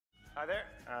Hi there.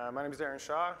 My name is Darren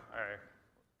Shaw. I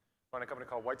run a company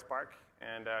called Whitespark,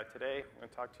 and today I'm going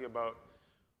to talk to you about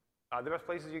the best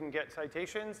places you can get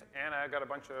citations, and I got a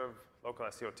bunch of local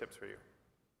SEO tips for you.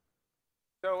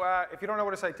 So if you don't know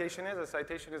what a citation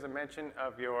is a mention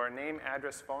of your name,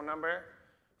 address, phone number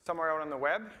somewhere out on the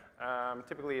web.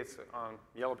 Typically it's on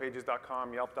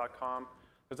yellowpages.com, yelp.com.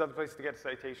 There's other places to get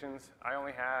citations. I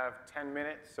only have 10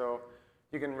 minutes, so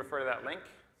you can refer to that link,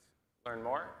 learn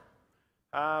more.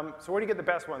 So where do you get the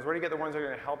best ones? Where do you get the ones that are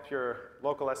going to help your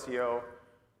local SEO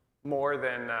more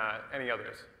than any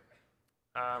others?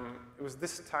 It was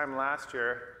this time last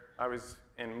year, I was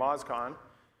in MozCon,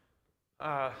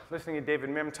 listening to David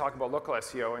Mim talk about local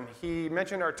SEO, and he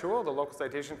mentioned our tool, the Local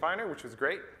Citation Finder, which was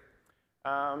great.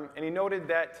 And he noted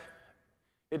that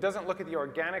it doesn't look at the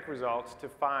organic results to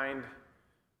find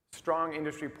strong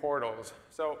industry portals.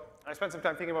 So I spent some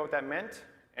time thinking about what that meant,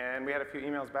 and we had a few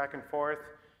emails back and forth,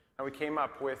 and we came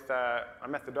up with a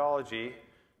methodology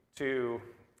to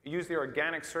use the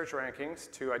organic search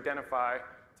rankings to identify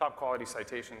top quality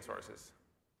citation sources.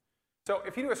 So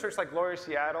if you do a search like Lawyer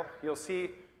Seattle, you'll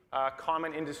see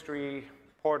common industry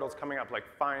portals coming up like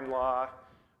FindLaw,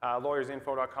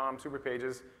 LawyersInfo.com,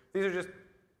 Superpages. These are just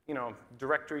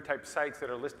directory type sites that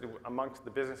are listed amongst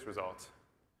the business results.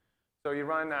 So you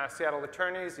run Seattle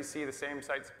attorneys, you see the same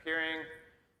sites appearing,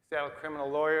 Seattle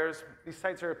criminal lawyers. These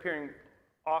sites are appearing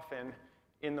often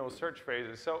in those search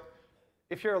phrases. So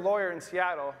if you're a lawyer in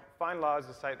Seattle, FindLaw is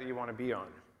the site that you want to be on.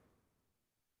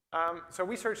 So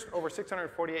we searched over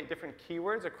 648 different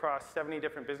keywords across 70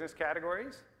 different business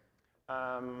categories.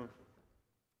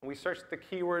 We searched the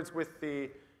keywords with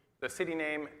the city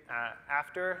name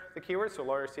after the keyword, so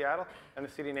Lawyer Seattle, and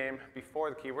the city name before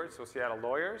the keyword, so Seattle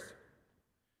Lawyers.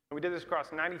 And we did this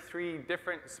across 93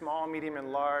 different small, medium,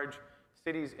 and large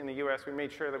cities in the US. We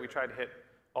made sure that we tried to hit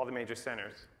all the major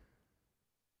centers.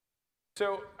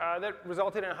 So that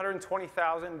resulted in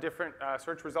 120,000 different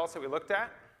search results that we looked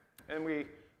at. And we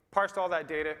parsed all that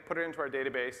data, put it into our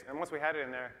database, and once we had it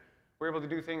in there, we were able to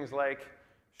do things like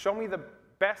show me the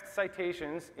best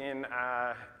citations in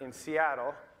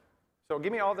Seattle. So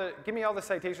give me all the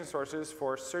citation sources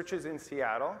for searches in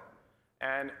Seattle,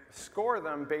 and score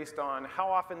them based on how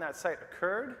often that site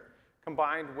occurred,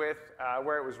 combined with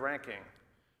where it was ranking.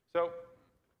 So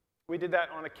we did that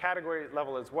on a category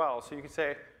level as well. So you could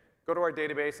say, go to our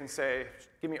database and say,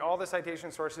 give me all the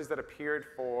citation sources that appeared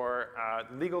for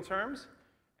legal terms,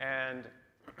 and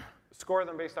score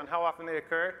them based on how often they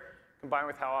occurred, combined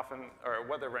with how often, or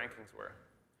what their rankings were.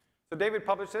 So David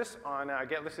published this on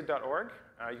getlisted.org.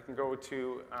 You can go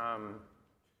to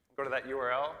that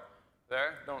URL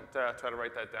there. Don't try to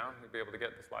write that down. You'll be able to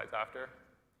get the slides after.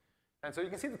 And so you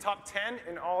can see the top 10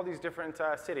 in all these different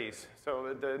cities.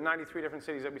 So the 93 different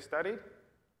cities that we studied.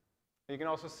 You can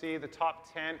also see the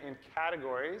top 10 in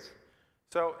categories.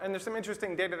 So, and there's some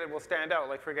interesting data that will stand out.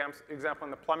 Like for example,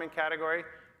 in the plumbing category,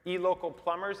 eLocal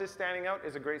Plumbers is standing out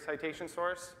as a great citation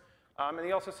source. And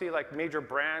you also see like major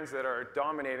brands that are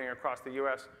dominating across the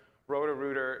US.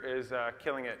 Roto-Rooter is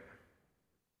killing it.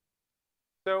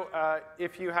 So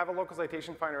if you have a Local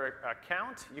Citation Finder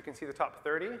account, you can see the top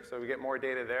 30. So we get more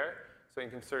data there. So you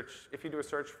can search, if you do a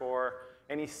search for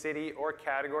any city or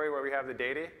category where we have the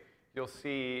data, you'll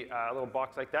see a little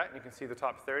box like that, and you can see the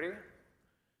top 30.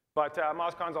 But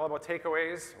MozCon is all about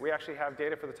takeaways. We actually have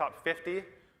data for the top 50.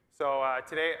 So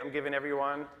today I'm giving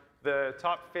everyone the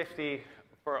top 50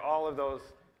 for all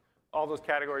those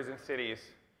categories and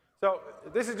cities. So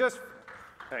this is just,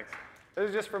 thanks. This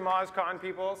is just for MozCon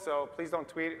people, so please don't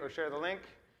tweet or share the link.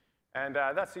 And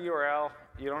that's the URL.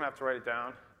 You don't have to write it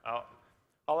down.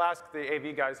 I'll ask the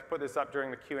AV guys to put this up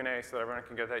during the Q&A so that everyone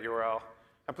can get that URL.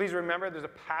 And please remember, there's a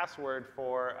password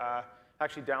for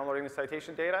actually downloading the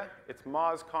citation data. It's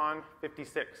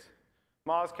MozCon56.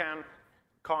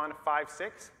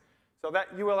 MozCon56. So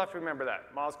that you will have to remember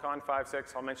that,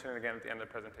 MozCon56. I'll mention it again at the end of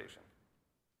the presentation.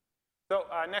 So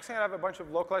next thing, I have a bunch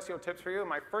of local SEO tips for you.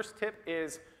 My first tip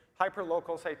is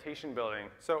hyperlocal citation building.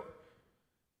 So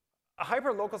a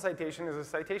hyperlocal citation is a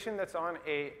citation that's on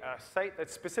a site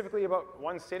that's specifically about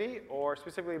one city or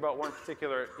specifically about one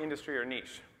particular industry or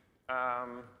niche.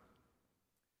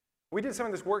 We did some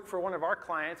of this work for one of our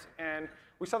clients, and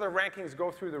we saw their rankings go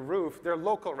through the roof. Their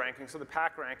local rankings, so the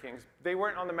PAC rankings, they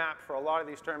weren't on the map for a lot of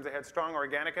these terms. They had strong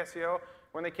organic SEO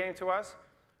when they came to us,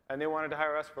 and they wanted to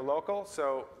hire us for local.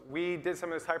 So we did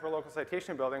some of this hyperlocal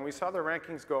citation building. We saw their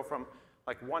rankings go from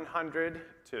like 100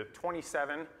 to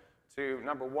 27 to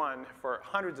 #1 for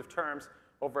hundreds of terms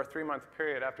over a 3-month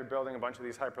period after building a bunch of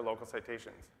these hyperlocal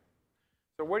citations.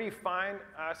 So where do you find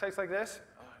sites like this?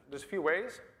 There's a few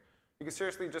ways. you can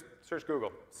seriously just search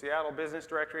Google. Seattle Business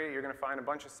Directory, you're going to find a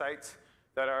bunch of sites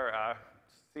that are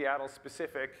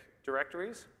Seattle-specific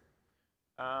directories.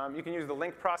 You can use the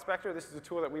link prospector. This is a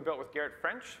tool that we built with Garrett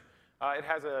French. It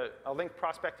has a link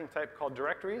prospecting type called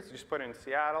directories. You just put in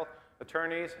Seattle,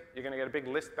 attorneys, you're going to get a big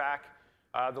list back.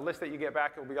 The list that you get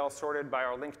back will be all sorted by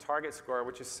our link target score,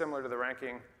 which is similar to the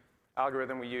ranking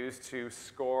algorithm we use to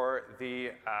score the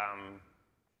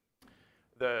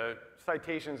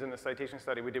citations in the citation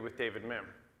study we did with David Mim.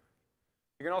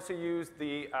 You can also use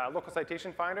the local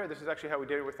citation finder. This is actually how we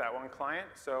did it with that one client.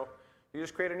 So you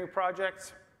just create a new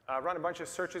project, run a bunch of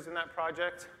searches in that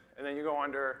project, and then you go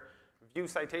under View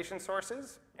Citation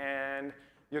Sources, and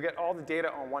you'll get all the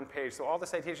data on one page. So all the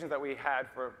citations that we had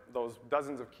for those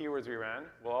dozens of keywords we ran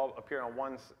will all appear on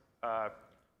one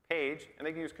page, and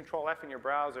they can use Control F in your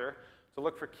browser to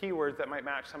look for keywords that might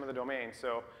match some of the domains.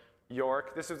 So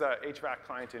York, this is a HVAC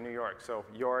client in New York. So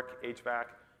York, HVAC,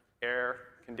 air,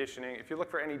 conditioning. If you look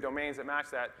for any domains that match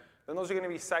that, then those are going to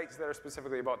be sites that are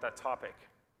specifically about that topic.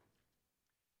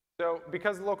 So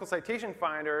because the local citation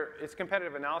finder, it's a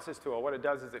competitive analysis tool. What it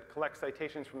does is it collects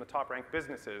citations from the top-ranked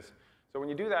businesses. So when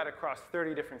you do that across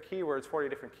 30 different keywords, 40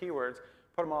 different keywords,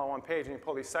 put them all on one page, and you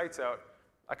pull these sites out,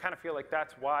 I kind of feel like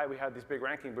that's why we had these big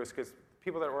ranking boosts, because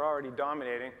people that were already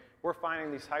dominating, we're finding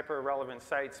these hyper-relevant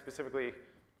sites specifically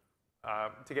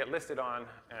to get listed on,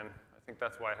 and I think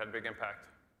that's why it had a big impact.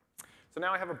 So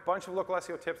now I have a bunch of local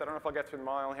SEO tips. I don't know if I'll get through them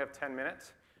all. I only have 10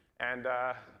 minutes, and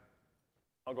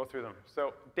I'll go through them.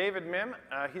 So David Mim,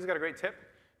 he's got a great tip.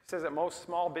 He says that most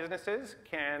small businesses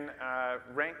can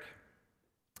rank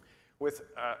with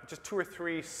just 2 or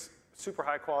 3 super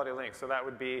high-quality links. So that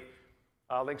would be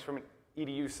links from an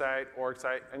edu site, org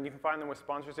site, and you can find them with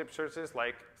sponsorship searches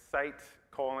like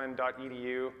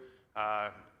site:/.edu,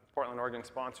 Portland, Oregon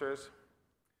sponsors.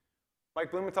 Mike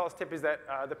Blumenthal's tip is that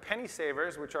the penny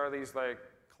savers, which are these like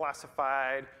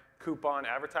classified coupon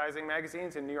advertising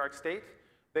magazines in New York State,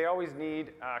 they always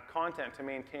need content to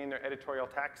maintain their editorial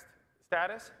text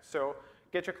status. So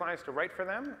get your clients to write for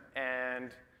them,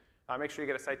 and make sure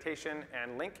you get a citation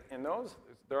and link in those.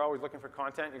 They're always looking for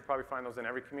content. You can probably find those in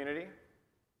every community.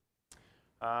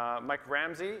 Mike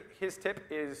Ramsey, his tip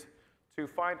is to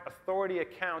find authority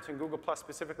accounts in Google Plus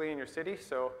specifically in your city.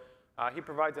 So he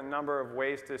provides a number of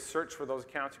ways to search for those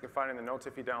accounts. You can find in the notes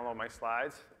if you download my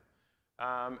slides.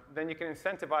 Then you can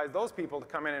incentivize those people to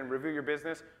come in and review your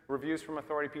business. Reviews from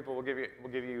authority people will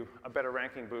give you a better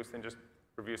ranking boost than just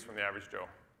reviews from the average Joe.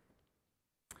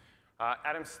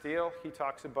 Adam Steele, he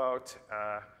talks about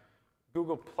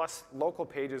Google Plus local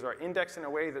pages are indexed in a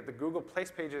way that the Google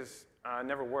Place pages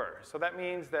never were. So that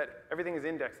means that everything is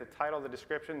indexed, the title, the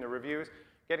description, the reviews,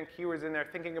 getting keywords in there,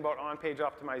 thinking about on-page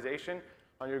optimization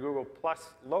on your Google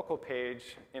Plus local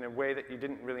page in a way that you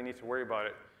didn't really need to worry about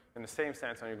it in the same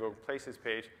sense on your Google Places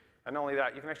page. And not only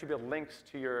that, you can actually build links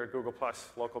to your Google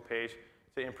Plus local page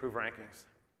to improve rankings.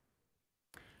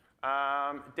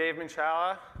 Dave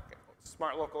Minchala,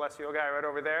 smart local SEO guy right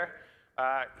over there,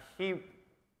 he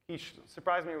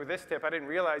surprised me with this tip. I didn't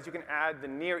realize you can add the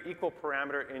near equal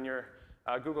parameter in your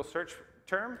Google search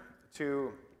term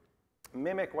to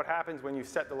mimic what happens when you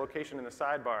set the location in the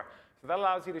sidebar. So that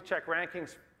allows you to check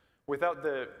rankings without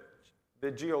the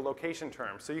geolocation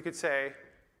term. So you could say,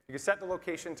 you could set the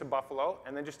location to Buffalo,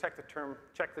 and then just check the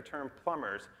term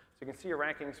plumbers. So you can see your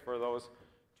rankings for those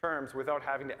terms without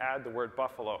having to add the word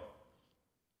Buffalo.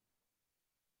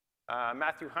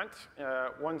 Matthew Hunt,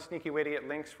 one sneaky way to get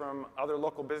links from other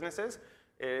local businesses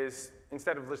is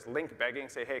instead of just link begging,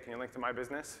 say, hey, can you link to my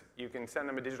business? You can send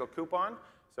them a digital coupon.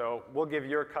 So we'll give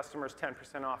your customers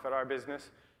 10% off at our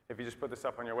business if you just put this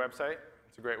up on your website.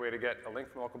 It's a great way to get a link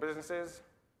from local businesses.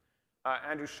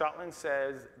 Andrew Shotland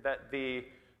says that the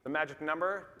magic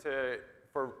number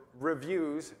for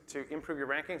reviews to improve your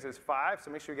rankings is 5.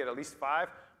 So make sure you get at least 5.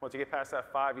 Once you get past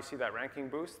that 5, you see that ranking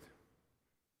boost.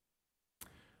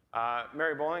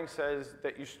 Mary Bowling says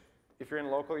that if you're in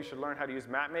local, you should learn how to use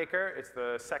MapMaker. It's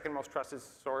the second most trusted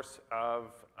source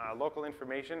of local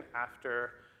information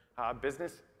after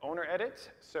business owner edits.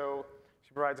 So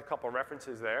she provides a couple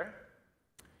references there.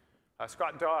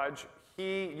 Scott Dodge,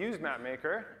 he used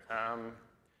MapMaker.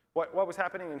 What was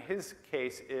happening in his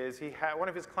case is one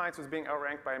of his clients was being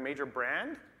outranked by a major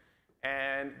brand,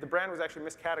 and the brand was actually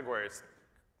miscategorized.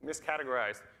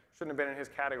 Shouldn't have been in his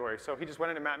category. So he just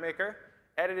went into MapMaker,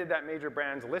 edited that major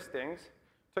brand's listings,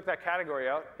 took that category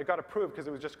out. It got approved because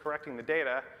it was just correcting the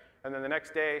data. And then the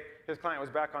next day, his client was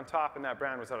back on top, and that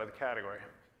brand was out of the category.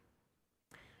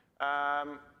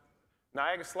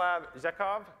 Nyagoslav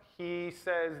Zekov, he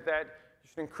says that you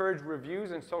should encourage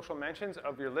reviews and social mentions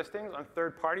of your listings on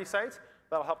third-party sites.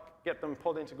 That'll help get them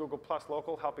pulled into Google Plus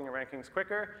Local, helping your rankings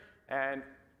quicker. And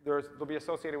they'll be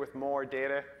associated with more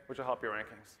data, which will help your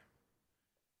rankings.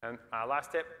 And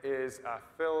last tip is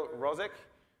Phil Rosick.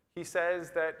 He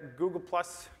says that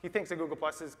he thinks that Google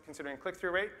Plus is considering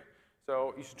click-through rate.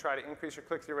 So you should try to increase your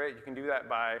click-through rate. You can do that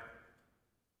by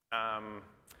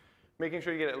making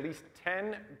sure you get at least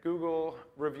 10 Google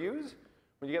reviews.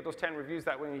 When you get those 10 reviews,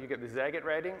 that way you get the Zagat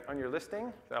rating on your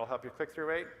listing. That'll help your click-through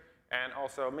rate. And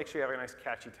also, make sure you have a nice,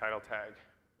 catchy title tag.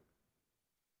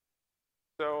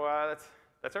 So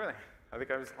that's everything. I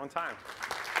think I was on time.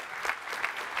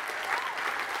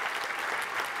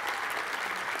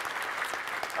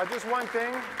 Just one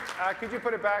thing. Could you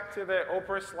put it back to the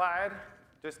Oprah slide,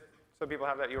 just so people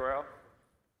have that URL?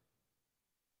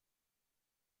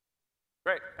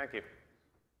 Great. Thank you.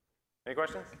 Any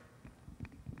questions?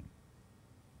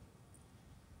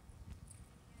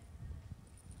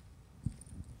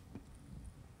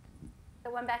 The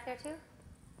one back there, too?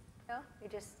 No? You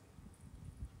just...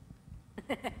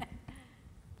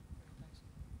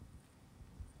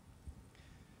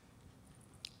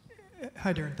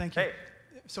 Hi, Darren. Thank you. Hey.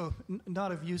 So,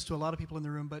 not of use to a lot of people in the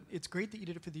room, but it's great that you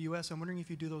did it for the U.S. I'm wondering if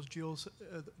you do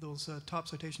those top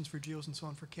citations for geos and so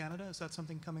on for Canada. Is that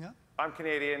something coming up? I'm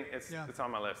Canadian. It's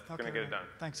on my list. Okay, Going to get it done.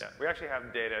 Thanks. Yeah. We actually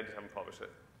have data. I just haven't published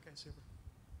it. Okay, super.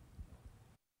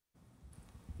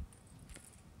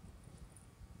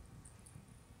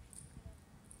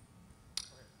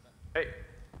 Hey.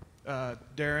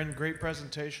 Darren, great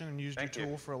presentation, and used Thank your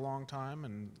you. tool for a long time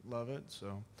and love it.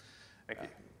 So, Thank you.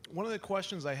 one of the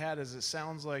questions I had is, it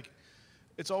sounds like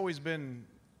it's always been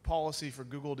policy for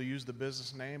Google to use the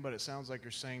business name, but it sounds like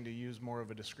you're saying to use more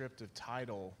of a descriptive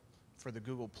title for the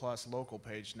Google Plus local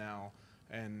page now.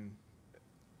 And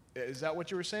is that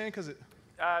what you were saying? Because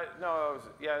No,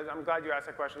 yeah, I'm glad you asked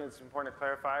that question. It's important to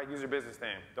clarify. Use your business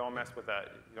name. Don't mess with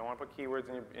that. You don't want to put keywords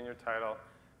in your title.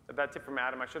 That tip from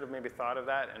Adam, I should have maybe thought of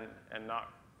that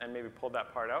and maybe pulled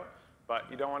that part out. But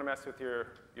you don't want to mess with your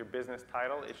business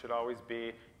title. It should always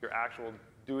be your actual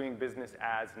doing business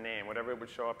as name. Whatever would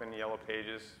show up in the yellow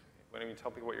pages, when you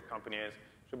tell people what your company is,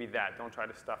 should be that. Don't try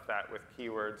to stuff that with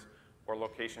keywords or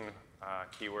location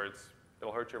keywords.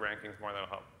 It'll hurt your rankings more than it'll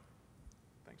help.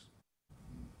 thanks.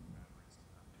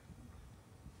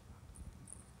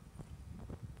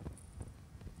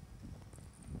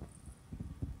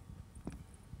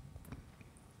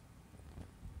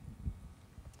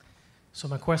 So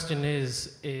my question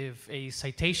is, if a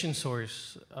citation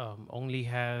source only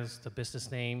has the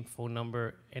business name, phone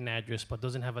number, and address, but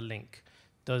doesn't have a link,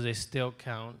 does it still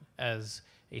count as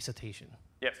a citation?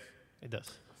 Yes. It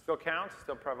does. Still counts,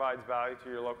 still provides value to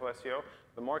your local SEO.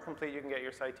 The more complete you can get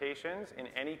your citations, in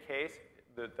any case,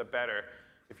 the better.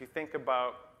 If you think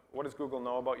about what does Google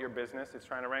know about your business, it's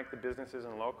trying to rank the businesses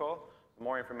in local. The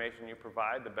more information you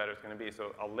provide, the better it's going to be.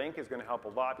 So a link is going to help a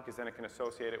lot because then it can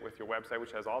associate it with your website,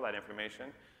 which has all that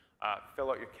information. Fill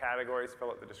out your categories, fill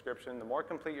out the description. The more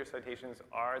complete your citations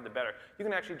are, the better. You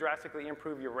can actually drastically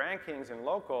improve your rankings in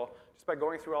local just by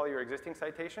going through all your existing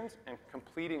citations and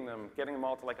completing them, getting them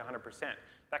all to like 100%.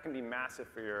 That can be massive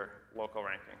for your local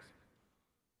rankings.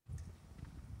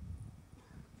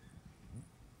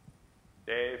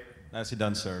 Dave? Nicely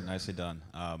done, sir. Nicely done.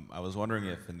 I was wondering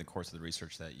if in the course of the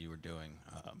research that you were doing,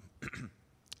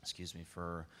 excuse me,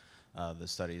 for the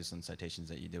studies and citations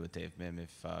that you did with Dave Mim,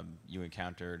 if you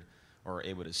encountered or were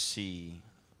able to see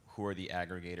who are the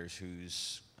aggregators,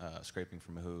 who's scraping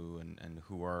from who, and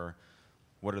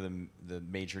what are the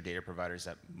major data providers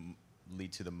that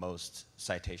lead to the most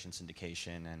citation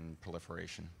syndication and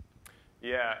proliferation?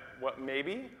 Yeah,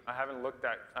 maybe. I haven't looked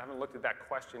at that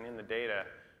question in the data.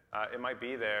 It might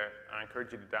be there. I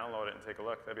encourage you to download it and take a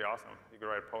look. That'd be awesome. You could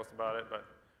write a post about it. But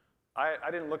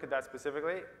I didn't look at that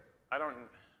specifically. I don't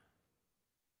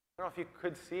know if you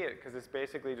could see it because it's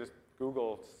basically just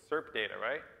Google SERP data,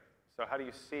 right? So how do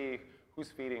you see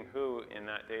who's feeding who in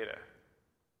that data?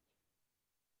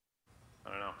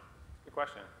 I don't know. Good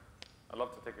question. I'd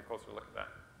love to take a closer look at that.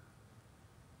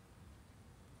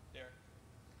 Darren.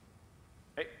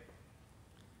 Hey.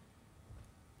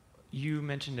 You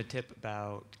mentioned a tip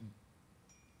about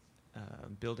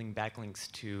building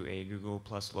backlinks to a Google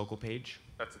Plus local page.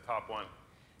 That's the top one.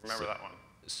 Remember that one.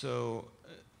 So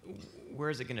where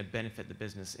is it going to benefit the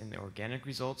business? In the organic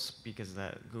results, because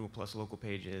that Google Plus local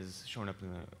page is showing up in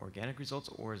the organic results,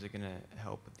 or is it going to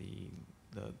help the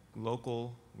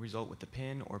local result with the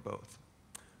pin, or both?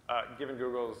 Given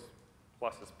Google's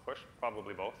Plus's push,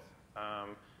 probably both.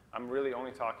 I'm really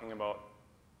only talking about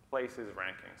places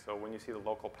ranking. So when you see the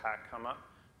local pack come up,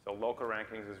 So local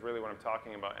rankings is really what I'm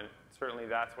talking about, and certainly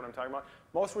that's what I'm talking about.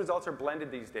 Most results are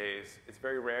blended these days. It's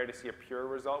very rare to see a pure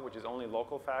result, which is only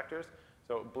local factors.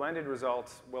 So blended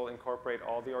results will incorporate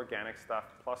all the organic stuff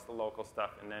plus the local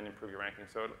stuff and then improve your ranking.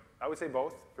 So I would say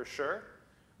both for sure.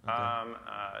 Okay.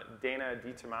 Dana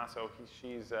DiTomaso,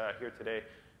 she's here today.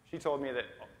 She told me that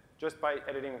just by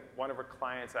editing one of her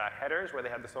clients' headers where they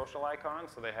had the social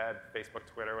icons, so they had Facebook,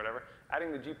 Twitter, whatever,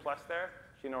 adding the G+ there,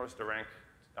 she noticed a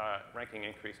ranking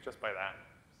increase just by that.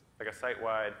 Like a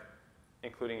site-wide,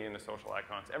 including in the social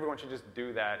icons. Everyone should just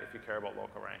do that if you care about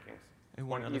local rankings. And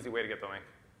one easy way to get the link.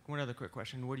 One other quick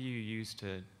question. What do you use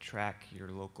to track your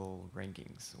local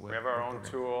rankings? We have our own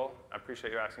tool. I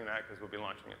appreciate you asking that because we'll be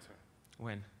launching it soon.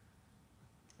 When?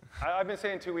 I've been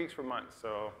saying 2 weeks for months,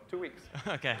 so 2 weeks.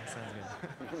 Okay, sounds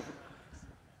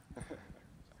good.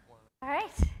 All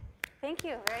right. Thank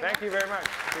you very much. Thank you very much.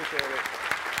 Appreciate it.